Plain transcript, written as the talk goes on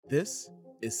This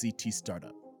is CT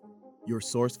Startup, your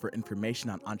source for information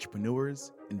on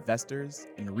entrepreneurs, investors,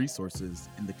 and resources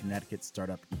in the Connecticut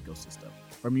startup ecosystem.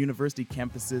 From university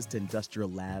campuses to industrial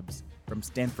labs, from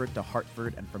Stanford to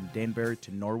Hartford, and from Danbury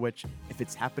to Norwich, if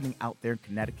it's happening out there in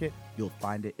Connecticut, you'll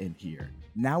find it in here.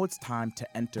 Now it's time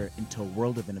to enter into a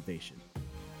world of innovation,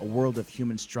 a world of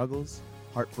human struggles,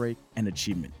 heartbreak, and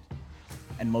achievement,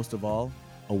 and most of all,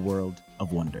 a world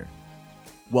of wonder.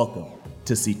 Welcome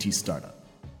to CT Startup.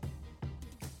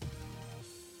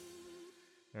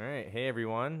 All right. Hey,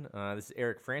 everyone. This is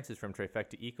Eric Francis from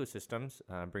Trifecta Ecosystems,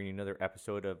 bringing you another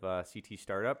episode of CT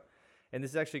Startup. And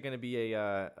this is actually going to be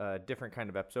a different kind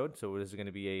of episode. So this is going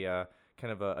to be a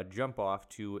kind of a jump off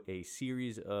to a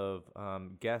series of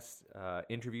guest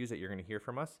interviews that you're going to hear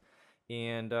from us.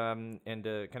 And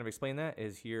to kind of explain that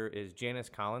here is Janice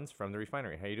Collins from The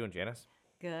Refinery. How you doing, Janice?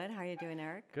 Good. How are you doing,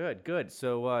 Eric? Good.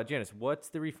 So, Janice, what's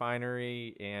The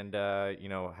Refinery, and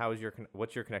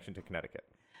what's your connection to Connecticut?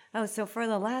 Oh, so for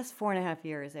the last 4.5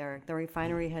 years, Eric, The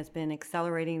Refinery has been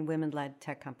accelerating women-led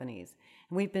tech companies.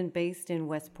 And we've been based in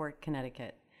Westport,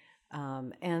 Connecticut.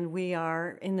 And we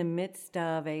are in the midst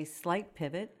of a slight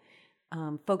pivot,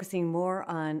 focusing more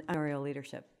on entrepreneurial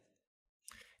leadership.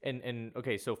 And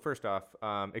okay, so first off,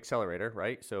 Accelerator,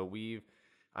 right? So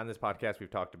on this podcast,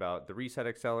 we've talked about the Reset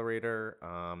Accelerator,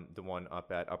 the one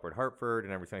up at Upward Hartford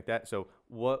and everything like that. So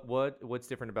what's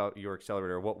different about your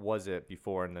accelerator? What was it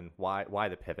before, and then why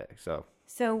the pivot?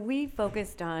 So we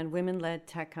focused on women-led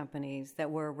tech companies that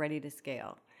were ready to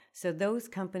scale. So those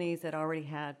companies that already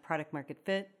had product market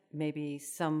fit, maybe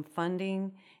some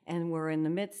funding, and were in the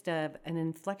midst of an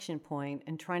inflection point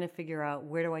and trying to figure out,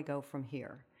 where do I go from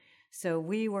here? So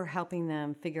we were helping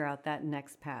them figure out that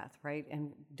next path, right,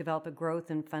 and develop a growth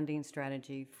and funding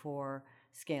strategy for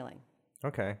scaling.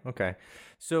 Okay.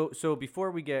 So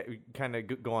before we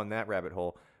go on that rabbit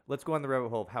hole, let's go on the rabbit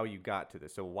hole of how you got to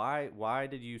this. So why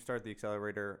did you start the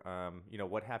accelerator?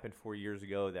 What happened 4 years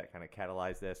ago that kind of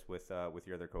catalyzed this with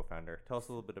your other co-founder? Tell us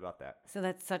a little bit about that. So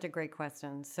that's such a great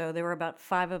question. So there were about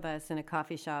 5 of us in a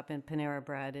coffee shop in Panera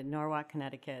Bread in Norwalk,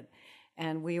 Connecticut.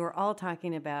 And we were all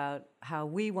talking about how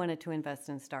we wanted to invest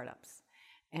in startups.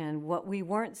 And what we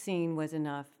weren't seeing was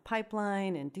enough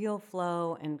pipeline and deal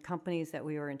flow and companies that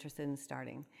we were interested in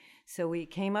starting. So we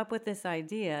came up with this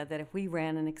idea that if we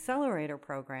ran an accelerator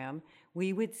program,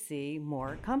 we would see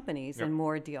more companies and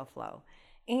more deal flow.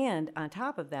 And on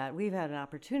top of that, we've had an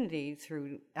opportunity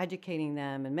through educating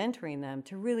them and mentoring them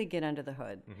to really get under the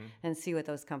hood and see what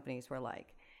those companies were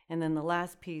like. And then the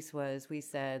last piece was, we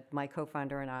said, my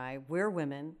co-founder and I, we're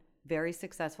women, very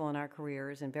successful in our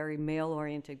careers and very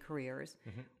male-oriented careers.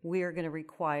 We are going to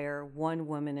require one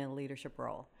woman in a leadership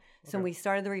role. So when we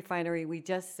started The Refinery, we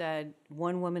just said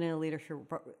one woman in a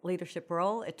leadership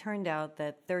role. It turned out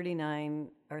that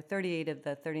 38 of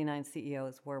the 39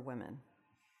 CEOs were women.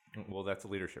 Well, that's a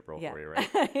leadership role for you, right?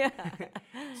 Yeah.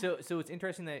 So it's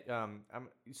interesting that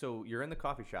so you're in the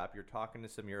coffee shop, you're talking to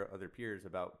some of your other peers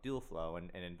about deal flow and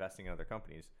investing in other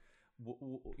companies.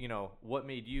 What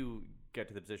made you get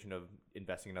to the position of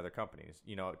investing in other companies?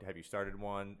 Have you started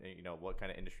one? What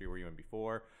kind of industry were you in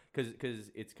before? Because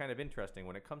it's kind of interesting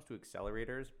when it comes to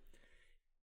accelerators.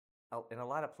 In a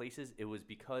lot of places, it was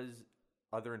because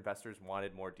other investors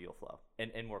wanted more deal flow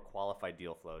and more qualified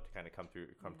deal flow to kind of come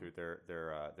through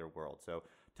their world. So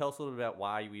tell us a little bit about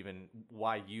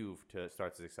why you've to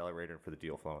start this accelerator for the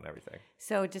deal flow and everything.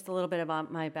 So just a little bit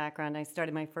about my background. I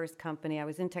started my first company. I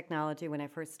was in technology when I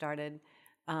first started,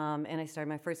 and I started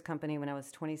my first company when I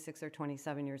was 26 or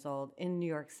 27 years old in New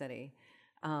York City.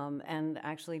 And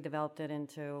actually developed it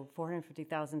into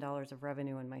 $450,000 of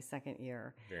revenue in my second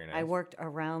year. Very nice. I worked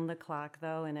around the clock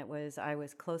though, and I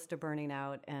was close to burning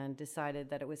out and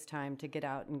decided that it was time to get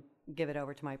out and give it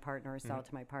over to my partner or sell it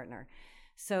to my partner.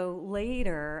 So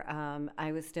later,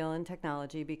 I was still in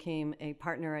technology, became a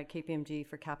partner at KPMG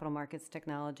for capital markets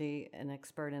technology, an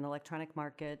expert in electronic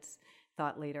markets,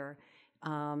 thought leader.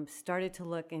 Started to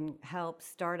look and help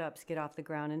startups get off the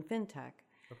ground in fintech.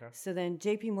 Okay. So then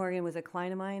JP Morgan was a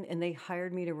client of mine, and they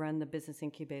hired me to run the business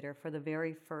incubator for the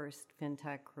very first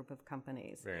fintech group of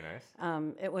companies. Very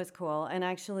nice. It was cool. And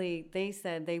actually, they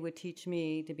said they would teach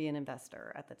me to be an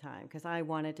investor at the time because I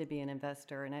wanted to be an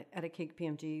investor. And at a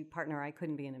KPMG partner, I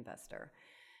couldn't be an investor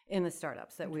in the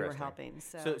startups that we were helping.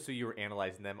 So you were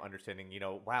analyzing them, understanding,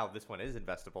 wow, this one is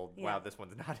investable. Yeah. Wow, this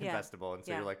one's not investable. And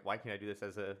so you're like, why can't I do this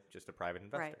as just a private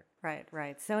investor?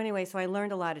 Right. So anyway, I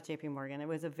learned a lot at JP Morgan. It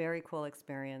was a very cool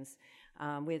experience.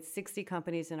 We had 60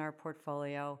 companies in our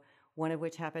portfolio, one of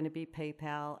which happened to be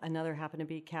PayPal. Another happened to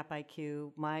be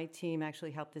CapIQ. My team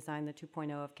actually helped design the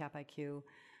 2.0 of CapIQ,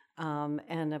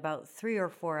 and about 3 or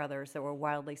 4 others that were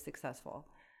wildly successful.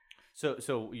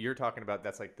 So you're talking about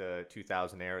that's like the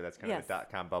 2000 era. That's kind of Yes. the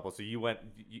dot-com bubble. So you went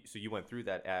through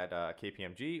that at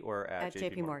KPMG or at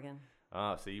JP Morgan.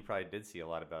 Oh, so you probably did see a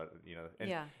lot about, and,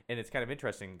 Yeah. and it's kind of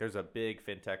interesting. There's a big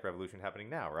fintech revolution happening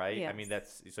now, right? I mean,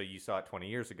 Yes. so you saw it 20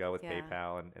 years ago with Yeah.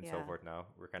 PayPal and so Yeah. forth. Now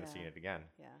we're kind of Yeah. seeing it again.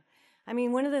 Yeah. I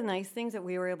mean, one of the nice things that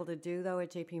we were able to do, though,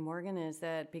 at JP Morgan is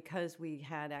that because we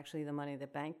had actually the money of the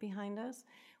bank behind us,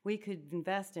 we could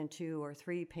invest in 2 or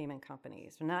 3 payment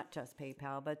companies, not just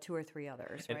PayPal, but 2 or 3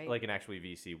 others, And right? like an actually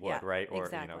VC would, Yeah, right? Or,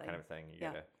 exactly. kind of thing. You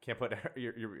Yeah. can't put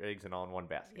your eggs in all in one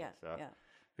basket. Yeah, So. yeah.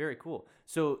 Very cool.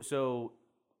 So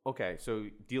okay, so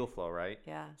deal flow, right?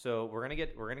 Yeah. So we're gonna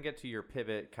get to your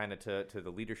pivot kind of to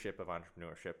the leadership of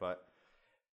entrepreneurship, but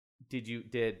did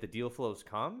the deal flows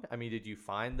come? I mean, did you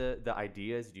find the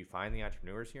ideas? Did you find the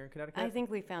entrepreneurs here in Connecticut? I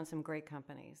think we found some great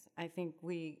companies. I think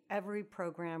every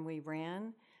program we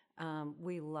ran,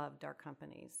 we loved our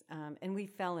companies, and we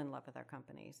fell in love with our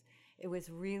companies. It was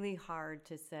really hard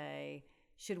to say,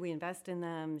 should we invest in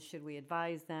them? Should we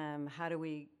advise them? How do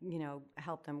we,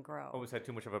 help them grow? Oh, was that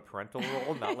too much of a parental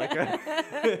role? Not like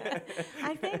a.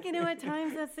 I think, at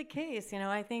times that's the case.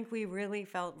 I think we really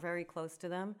felt very close to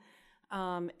them.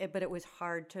 But it was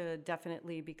hard to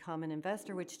definitely become an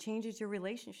investor, which changes your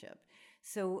relationship.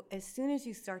 So as soon as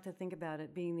you start to think about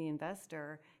it being the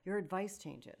investor, your advice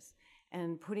changes.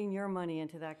 And putting your money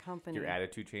into that company. Your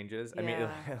attitude changes.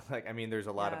 Yeah. I mean, there's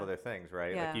a lot of Yeah. other things,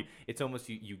 right? Yeah. Like it's almost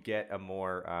you get a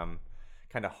more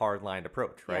kind of hard-lined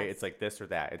approach, right? Yes. It's like this or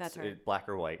that. It's That's right. black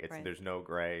or white. Right. There's no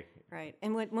gray. Right.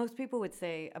 And what most people would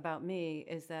say about me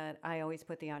is that I always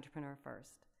put the entrepreneur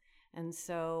first. And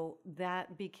so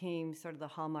that became sort of the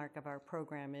hallmark of our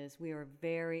program is we were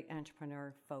very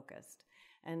entrepreneur focused.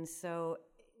 And so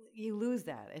you lose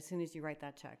that as soon as you write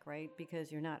that check, right? Because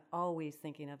you're not always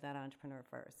thinking of that entrepreneur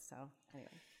first. So anyway.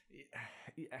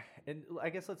 Yeah. And I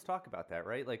guess let's talk about that,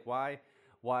 right? Like why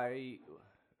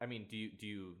I mean, do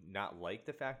you not like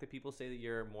the fact that people say that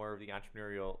you're more of the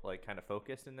entrepreneurial like kind of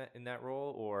focused in that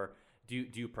role, or do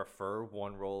you prefer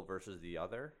one role versus the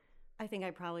other? I think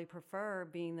I probably prefer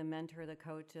being the mentor, the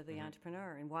coach of the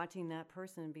entrepreneur and watching that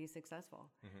person be successful.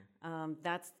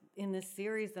 That's in this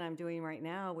series that I'm doing right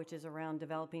now, which is around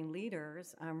developing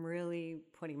leaders. I'm really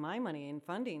putting my money in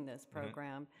funding this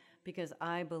program because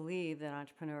I believe that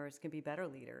entrepreneurs can be better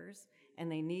leaders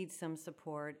and they need some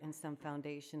support and some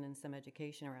foundation and some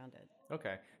education around it.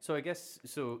 Okay. So I guess,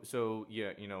 so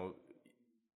yeah,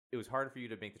 it was hard for you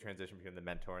to make the transition between the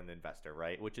mentor and the investor,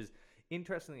 right? Which is,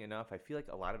 interestingly enough, I feel like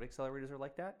a lot of accelerators are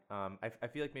like that. I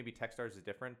feel like maybe Techstars is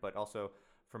different, but also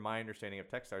from my understanding of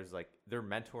Techstars is like their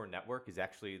mentor network is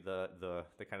actually the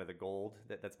kind of the gold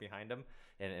that's behind them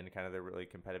and kind of their really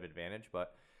competitive advantage.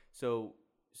 But so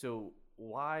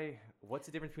what's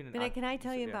the difference between But can I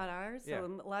tell you yeah. about ours? Yeah.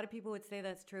 So a lot of people would say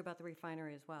that's true about the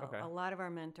refinery as well. Okay. A lot of our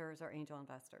mentors are angel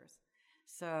investors.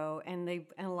 So, and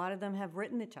a lot of them have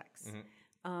written the checks.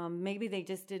 Maybe they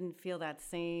just didn't feel that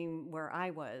same where I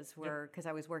was, because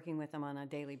I was working with them on a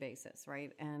daily basis,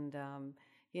 right? And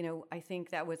I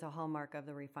think that was a hallmark of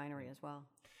the refinery as well.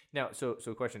 Now, so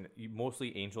question: you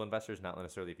mostly angel investors, not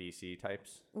necessarily VC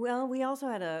types. Well, we also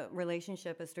had a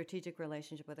strategic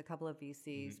relationship with a couple of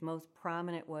VCs. Most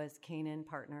prominent was Canaan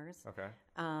Partners. Okay.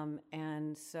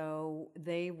 And so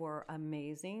they were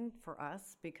amazing for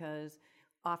us because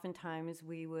oftentimes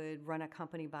we would run a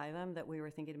company by them that we were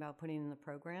thinking about putting in the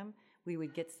program. We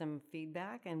would get some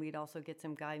feedback and we'd also get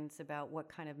some guidance about what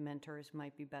kind of mentors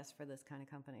might be best for this kind of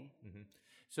company. Mm-hmm.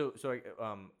 So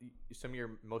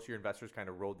most of your investors kind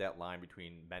of rode that line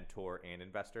between mentor and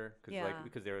investor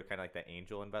because they were kind of like that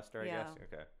angel investor, I guess.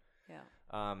 Okay.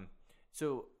 Yeah.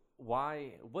 So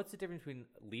what's the difference between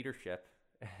leadership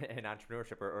and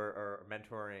entrepreneurship or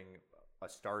mentoring a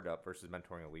startup versus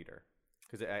mentoring a leader?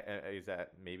 Because is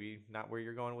that maybe not where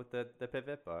you're going with the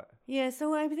pivot, but yeah.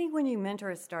 So I think when you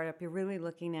mentor a startup, you're really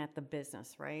looking at the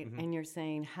business, right? And you're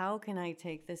saying, how can I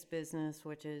take this business,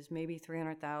 which is maybe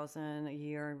 $300,000 a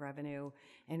year in revenue,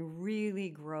 and really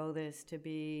grow this to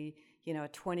be, a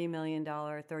 $20 million,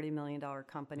 $30 million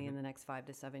company in the next 5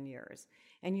 to 7 years?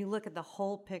 And you look at the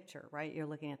whole picture, right? You're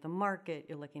looking at the market,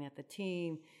 you're looking at the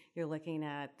team, you're looking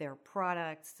at their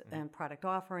products and product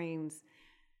offerings,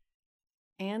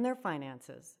 and their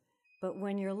finances. But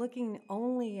when you're looking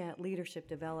only at leadership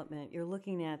development, you're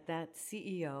looking at that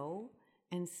CEO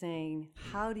and saying,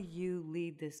 how do you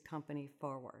lead this company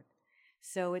forward?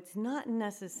 So it's not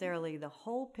necessarily the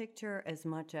whole picture as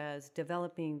much as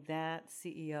developing that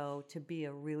CEO to be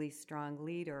a really strong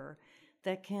leader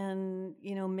that can,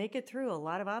 make it through a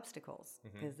lot of obstacles,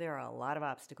 because there are a lot of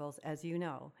obstacles, as you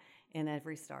know, in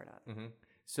every startup.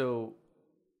 So,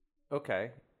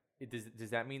 okay. Does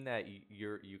that mean that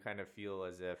you kind of feel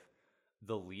as if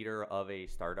the leader of a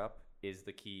startup is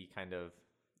the key kind of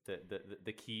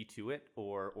the key to it,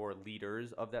 or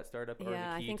leaders of that startup are Yeah,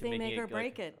 the I key think to they making make or it,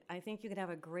 break it. I think you can have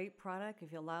a great product.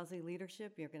 If you have lousy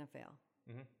leadership, you're going to fail.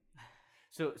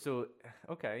 So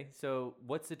okay. So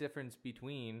what's the difference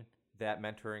between that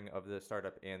mentoring of the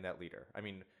startup and that leader? I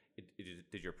mean,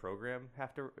 did your program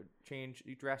have to change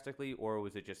drastically, or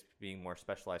was it just being more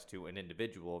specialized to an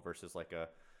individual versus like a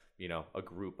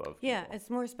group of Yeah, people? it's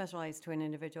more specialized to an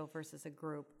individual versus a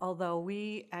group. Although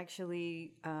we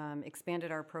actually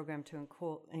expanded our program to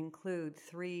include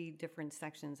 3 different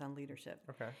sections on leadership.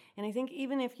 Okay. And I think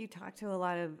even if you talk to a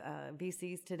lot of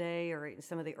VCs today or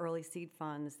some of the early seed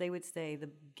funds, they would say the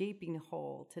gaping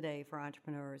hole today for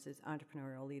entrepreneurs is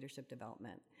entrepreneurial leadership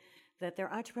development. That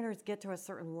their entrepreneurs get to a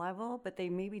certain level, but they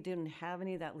maybe didn't have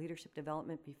any of that leadership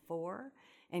development before,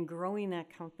 and growing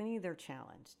that company, they're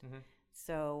challenged.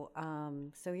 So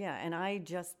yeah, and I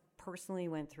just personally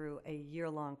went through a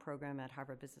year-long program at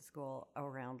Harvard Business School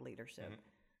around leadership.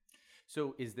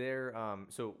 So is there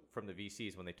so from the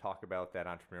VCs, when they talk about that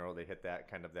entrepreneurial, they hit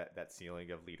that kind of that ceiling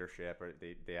of leadership, or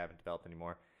they haven't developed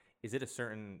anymore? Is it a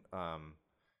certain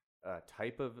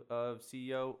type of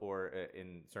CEO, or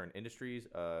in certain industries,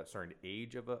 a certain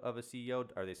age of a CEO?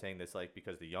 Are they saying this like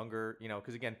because the younger,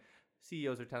 because again,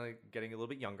 CEOs are kind of getting a little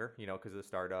bit younger, because of the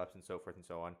startups and so forth and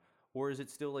so on. Or is it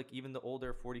still like even the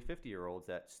older 40, 50-year-olds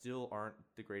that still aren't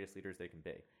the greatest leaders they can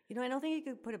be? I don't think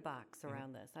you could put a box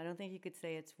around this. I don't think you could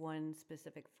say it's one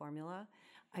specific formula.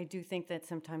 I do think that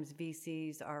sometimes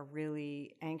VCs are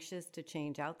really anxious to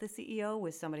change out the CEO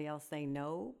with somebody else they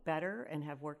know better and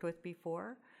have worked with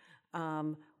before.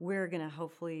 We're going to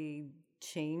hopefully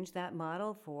change that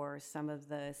model for some of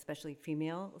the, especially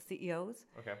female CEOs,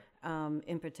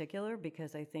 in particular,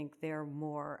 because I think they're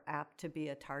more apt to be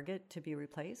a target to be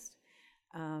replaced.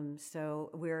 So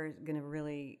we're going to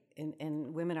really,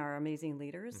 and women are amazing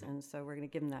leaders, and so we're going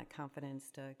to give them that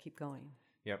confidence to keep going.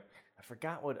 Yep. I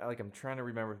forgot I'm trying to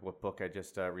remember what book I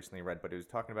just recently read, but it was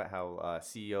talking about how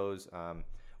CEOs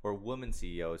or women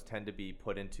CEOs tend to be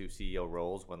put into CEO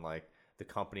roles when like the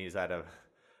company is at a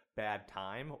bad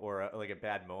time or like a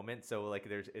bad moment. So like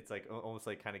it's like almost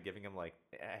like kind of giving them like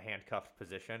a handcuffed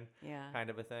position kind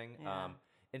of a thing. Yeah.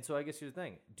 And so I guess here's the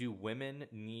thing: do women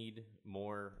need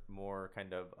more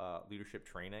kind of leadership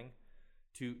training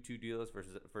to do this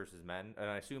versus men? And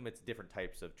I assume it's different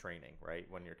types of training, right?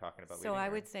 When you're talking about so leading I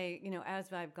or- would say,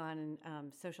 as I've gone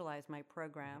and socialized my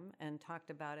program and talked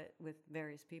about it with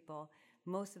various people,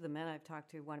 most of the men I've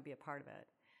talked to want to be a part of it.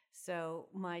 So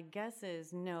my guess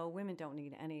is no, women don't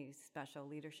need any special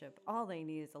leadership. All they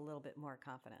need is a little bit more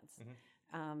confidence.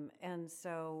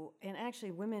 And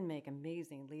actually women make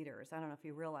amazing leaders. I don't know if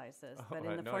you realize this, but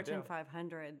in the Fortune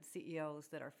 500 CEOs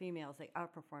that are females, they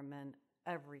outperform men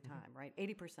every time, right?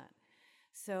 80%.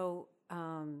 So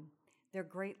they're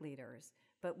great leaders.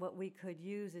 But what we could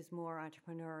use is more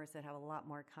entrepreneurs that have a lot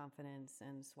more confidence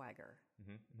and swagger.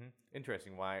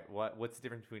 Interesting. Why? What's the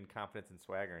difference between confidence and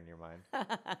swagger in your mind?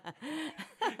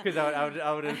 Because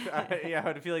I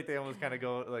would feel like they almost kind of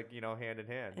go like hand in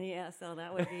hand. Yeah, so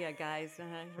that would be a guy's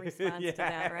response to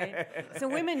that, right? So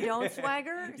women don't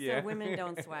swagger. So women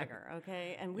don't swagger,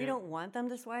 okay? And we don't want them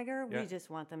to swagger. We just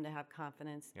want them to have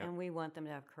confidence, and we want them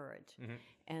to have courage.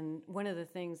 And one of the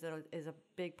things that is a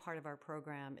big part of our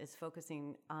program is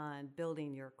focusing on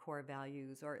building your core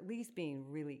values, or at least being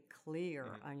really clear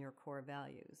on your core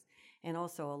values, and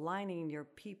also aligning your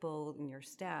people and your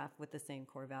staff with the same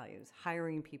core values,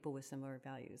 hiring people with similar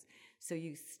values. So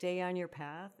you stay on your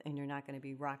path and you're not going to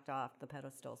be rocked off the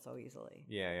pedestal so easily.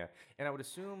 Yeah. And I would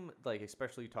assume, like,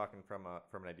 especially talking from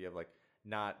an idea of like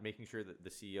not making sure that the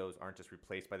CEOs aren't just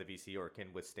replaced by the VC or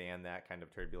can withstand that kind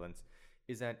of turbulence,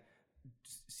 is that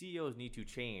CEOs need to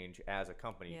change as a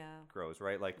company grows,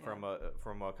 right? Like from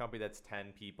a company that's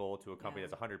 10 people to a company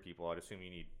that's 100 people, I'd assume you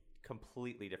need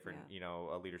completely different,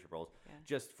 leadership roles.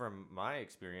 Just from my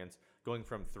experience, going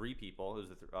from 3 people, it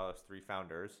was 3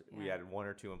 founders, we had 1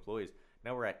 or 2 employees.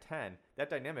 Now we're at 10. That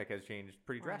dynamic has changed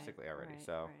pretty drastically already.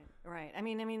 Right. I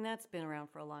mean, that's been around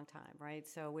for a long time, right?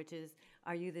 So, which is,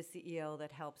 are you the CEO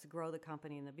that helps grow the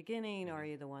company in the beginning, or are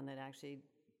you the one that actually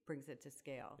brings it to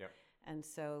scale? Yep. And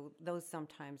so those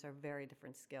sometimes are very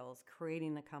different skills,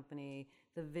 creating the company,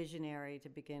 the visionary to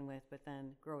begin with, but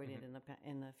then growing it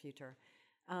in the future.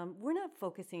 We're not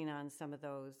focusing on some of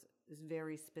those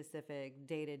very specific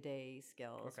day-to-day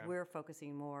skills. We're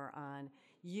focusing more on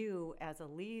you as a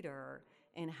leader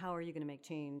and how are you going to make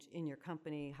change in your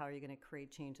company? How are you going to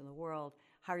create change in the world?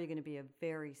 How are you going to be a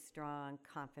very strong,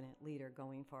 confident leader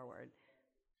going forward?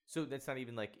 So that's not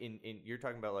even like in you're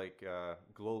talking about like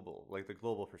global, like the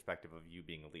global perspective of you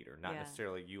being a leader, not Yeah.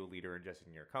 necessarily you a leader just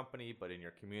in your company, but in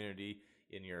your community,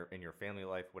 in your family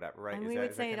life, whatever, right? And Is we that-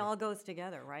 would is that say it kind of- all goes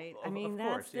together, right? I Of mean,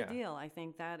 course, that's the yeah. deal. I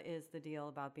think that is the deal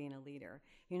about being a leader.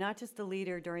 You're not just a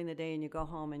leader during the day and you go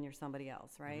home and you're somebody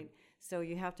else, right? So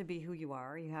you have to be who you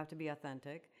are. You have to be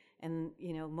authentic. And,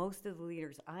 you know, most of the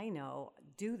leaders I know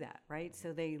do that, right?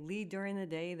 So they lead during the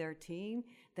day their team,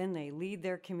 then they lead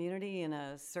their community in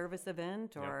a service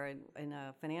event or in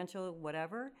a financial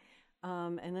whatever.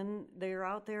 And then they're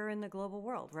out there in the global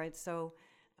world, right? So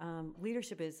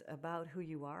leadership is about who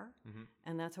you are,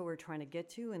 and that's what we're trying to get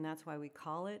to, and that's why we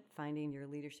call it finding your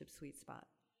leadership sweet spot.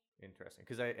 Interesting,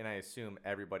 because I assume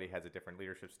everybody has a different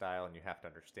leadership style, and you have to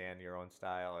understand your own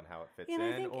style and how it fits And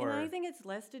in. I think it's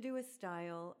less to do with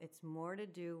style; it's more to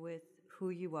do with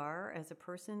who you are as a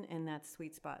person and that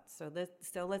sweet spot. So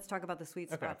let's talk about the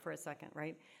sweet spot for a second,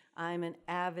 right? I'm an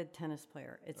avid tennis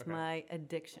player; it's my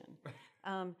addiction.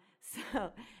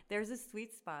 So there's a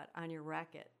sweet spot on your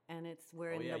racket, and it's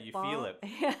where Oh yeah, the you ball, feel it.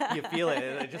 You feel it.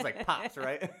 It just like pops,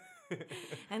 right?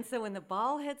 And so when the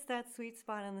ball hits that sweet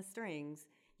spot on the strings,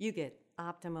 you get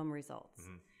optimum results.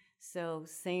 So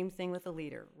same thing with a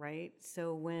leader, right?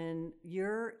 So when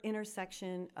your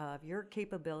intersection of your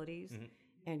capabilities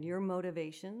and your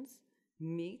motivations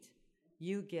meet,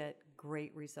 you get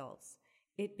great results.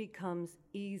 It becomes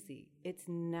easy. It's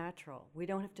natural. We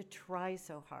don't have to try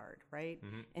so hard, right?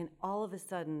 And all of a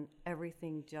sudden,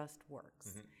 everything just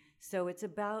works. So it's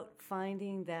about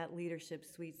finding that leadership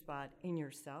sweet spot in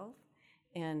yourself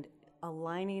and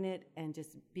aligning it and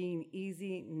just being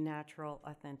easy, natural,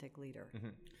 authentic leader.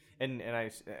 And I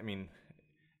mean,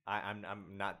 I'm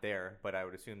not there, but I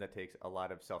would assume that takes a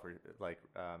lot of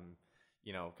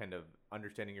kind of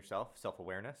understanding yourself,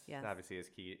 self-awareness. Yes. Obviously is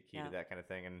key Yeah. to that kind of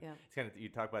thing. And Yeah. it's kind of, you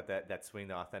talk about that swing,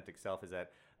 the authentic self. Is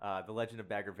that The Legend of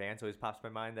Bagger Vance always pops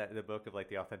in my mind, that the book of like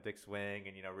the authentic swing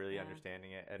and really Yeah.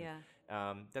 understanding it. And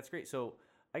Yeah. that's great. So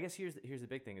I guess here's the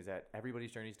big thing is that everybody's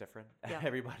journey is different. Yeah.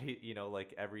 Everybody,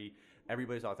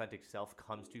 everybody's authentic self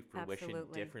comes to fruition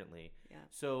Absolutely. differently. Yeah.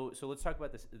 So let's talk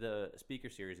about the speaker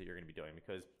series that you're going to be doing,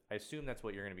 because I assume that's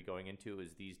what you're going to be going into,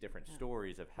 is these different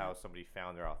stories of how somebody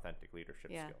found their authentic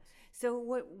leadership skills. So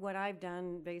what I've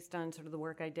done based on sort of the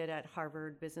work I did at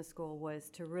Harvard Business School was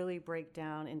to really break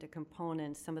down into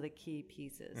components some of the key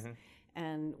pieces.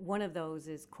 And one of those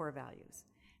is core values.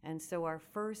 And so our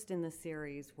first in the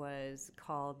series was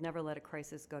called Never Let a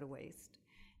Crisis Go to Waste.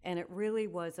 And it really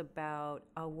was about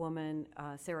a woman,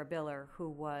 Sarah Biller, who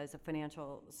was a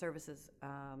financial services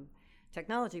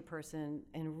technology person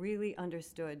and really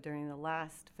understood during the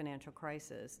last financial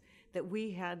crisis that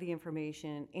we had the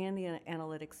information and the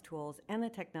analytics tools and the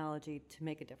technology to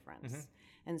make a difference.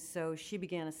 And so she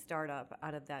began a startup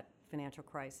out of that financial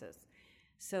crisis.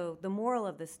 So the moral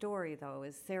of the story, though,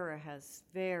 is Sarah has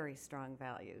very strong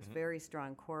values, very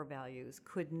strong core values,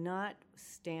 could not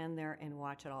stand there and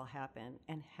watch it all happen,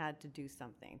 and had to do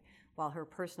something. While her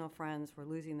personal friends were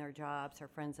losing their jobs, her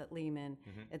friends at Lehman,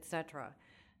 et cetera.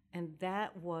 And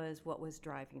that was what was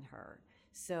driving her.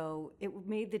 So it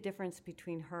made the difference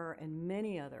between her and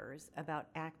many others about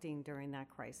acting during that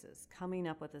crisis, coming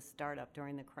up with a startup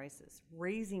during the crisis,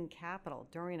 raising capital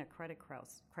during a credit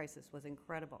crisis was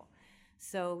incredible.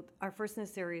 So our first in the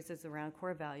series is around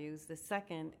core values. The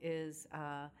second is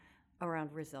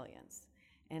around resilience.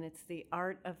 And it's the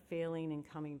art of failing and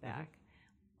coming back.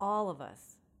 All of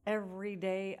us, every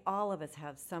day, all of us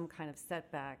have some kind of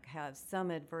setback, have some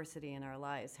adversity in our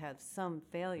lives, have some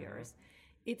failures.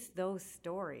 It's those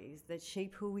stories that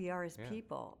shape who we are as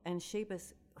people and shape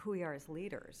us who we are as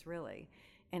leaders, really.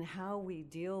 And how we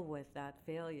deal with that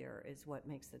failure is what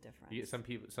makes the difference.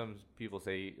 Some people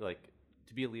say, like,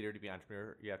 to be a leader, to be an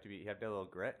entrepreneur, you have to have a little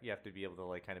grit. You have to be able to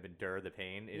like kind of endure the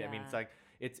pain. I mean, it's like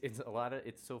it's a lot of.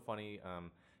 It's so funny.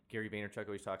 Gary Vaynerchuk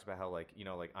always talks about how like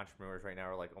entrepreneurs right now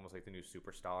are like almost like the new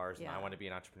superstars, and I want to be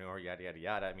an entrepreneur, yada yada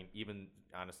yada. I mean, even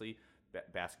honestly,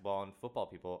 basketball and football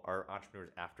people are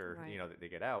entrepreneurs after that they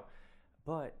get out.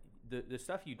 But the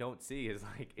stuff you don't see is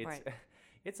like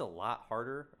it's a lot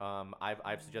harder.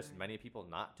 I've suggested many people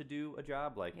not to do a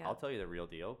job. Like, I'll tell you the real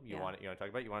deal. You want to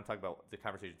talk about the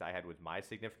conversations I had with my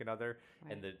significant other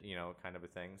and the kind of a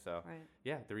thing. So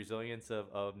the resilience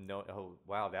of no, oh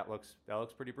wow, that looks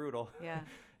pretty brutal.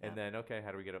 And then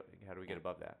how do we get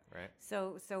above that, right?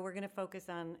 So we're going to focus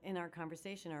on, in our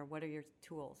conversation, are what are your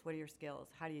tools, what are your skills,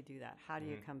 how do you do that, how do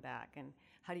you come back, and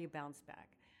how do you bounce back?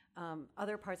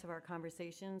 Other parts of our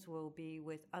conversations will be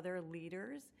with other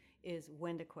leaders. Is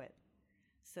when to quit.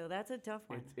 So that's a tough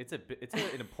one. It's an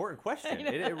important question.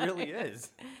 It really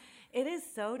is. It is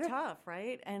so tough,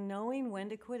 right? And knowing when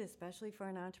to quit, especially for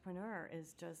an entrepreneur,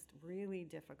 is just really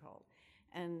difficult.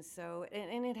 And so,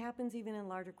 and it happens even in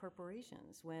larger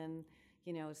corporations when,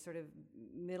 sort of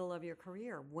middle of your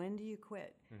career, when do you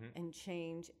quit and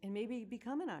change and maybe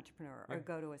become an entrepreneur or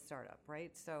go to a startup,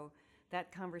 right? So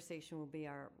that conversation will be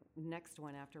our next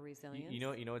one after resilience. You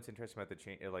know what's interesting about the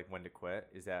change, like when to quit,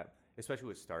 is that, especially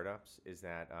with startups, is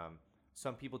that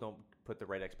some people don't put the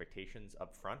right expectations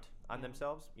up front on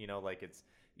themselves. Like it's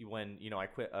when, I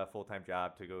quit a full-time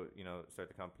job to go, start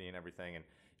the company and everything. And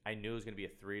I knew it was going to be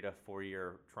a 3 to 4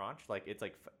 year tranche. Like it's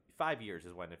like 5 years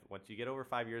is when, once you get over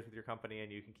 5 years with your company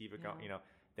and you can keep it going,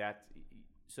 that's,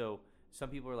 so some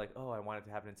people are like, oh, I want it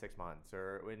to happen in 6 months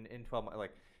or in 12 months.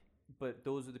 Like, but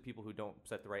those are the people who don't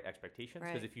set the right expectations.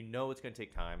 Because if you know it's going to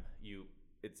take time,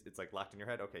 it's like locked in your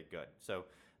head. Okay, good. So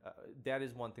that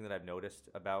is one thing that I've noticed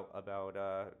about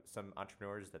some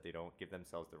entrepreneurs, that they don't give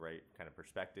themselves the right kind of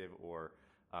perspective or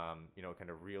kind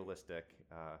of realistic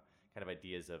kind of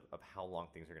ideas of how long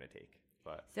things are going to take.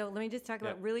 But so let me just talk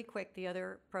about really quick the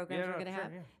other programs we're going to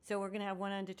have. Yeah. So we're going to have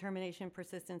one on determination,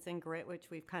 persistence, and grit, which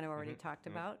we've kind of already talked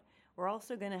about. We're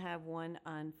also going to have one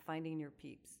on finding your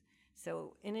peeps.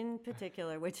 So in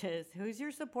particular, which is who's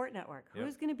your support network?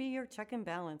 Who's going to be your check and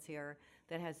balance here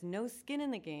that has no skin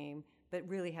in the game but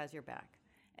really has your back?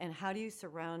 And how do you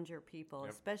surround your people,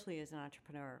 especially as an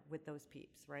entrepreneur, with those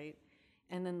peeps, right?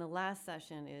 And then the last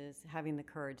session is having the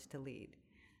courage to lead.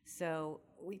 So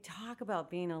we talk about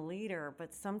being a leader,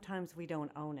 but sometimes we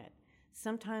don't own it.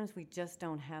 Sometimes we just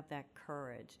don't have that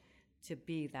courage to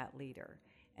be that leader.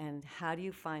 And how do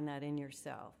you find that in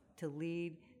yourself to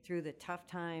lead through the tough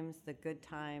times, the good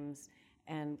times,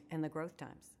 and the growth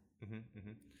times?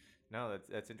 No,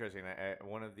 that's interesting.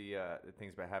 One of the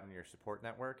things about having your support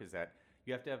network is that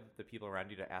you have to have the people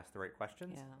around you to ask the right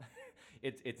questions.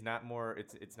 Yeah. It's not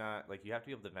like you have to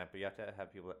be able to vent, but you have to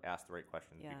have people ask the right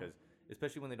questions because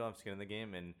especially when they don't have skin in the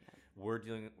game, and we're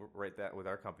dealing that with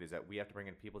our companies, that we have to bring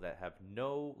in people that have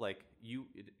no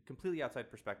completely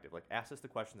outside perspective. Like ask us the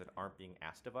questions that aren't being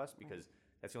asked of us because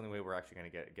that's the only way we're actually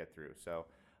going to get through. So.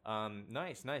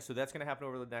 Nice. So that's going to happen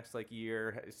over the next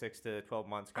year, 6 to 12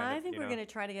 months. I think we're going to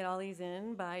try to get all these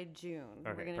in by June.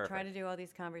 Okay, we're going to try to do all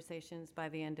these conversations by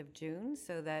the end of June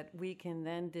so that we can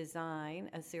then design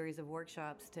a series of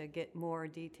workshops to get more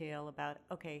detail about,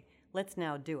 okay, let's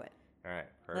now do it. All right.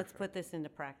 Perfect. Let's put this into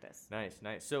practice. Nice.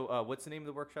 So what's the name of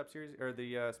the workshop series or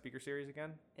the speaker series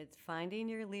again? It's Finding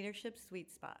Your Leadership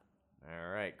Sweet Spot.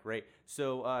 All right, great.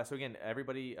 So again,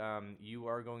 everybody, you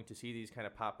are going to see these kind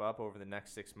of pop up over the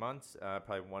next 6 months,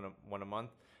 probably one a month,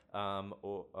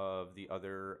 of the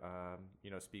other,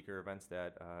 speaker events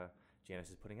that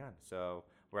Janice is putting on. So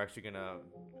we're actually going to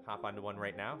hop onto one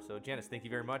right now. So Janice, thank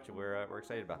you very much. We're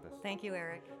excited about this. Thank you,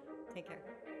 Eric. Take care.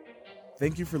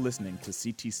 Thank you for listening to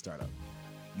CT Startup.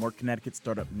 More Connecticut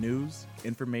startup news,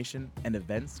 information, and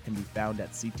events can be found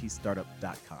at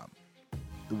ctstartup.com.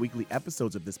 The weekly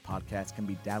episodes of this podcast can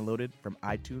be downloaded from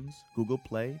iTunes, Google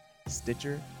Play,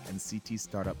 Stitcher, and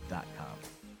ctstartup.com.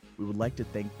 We would like to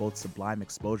thank both Sublime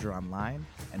Exposure Online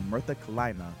and Mirtha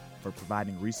Kalaina for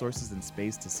providing resources and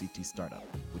space to CT Startup,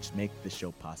 which make this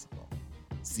show possible.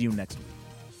 See you next week.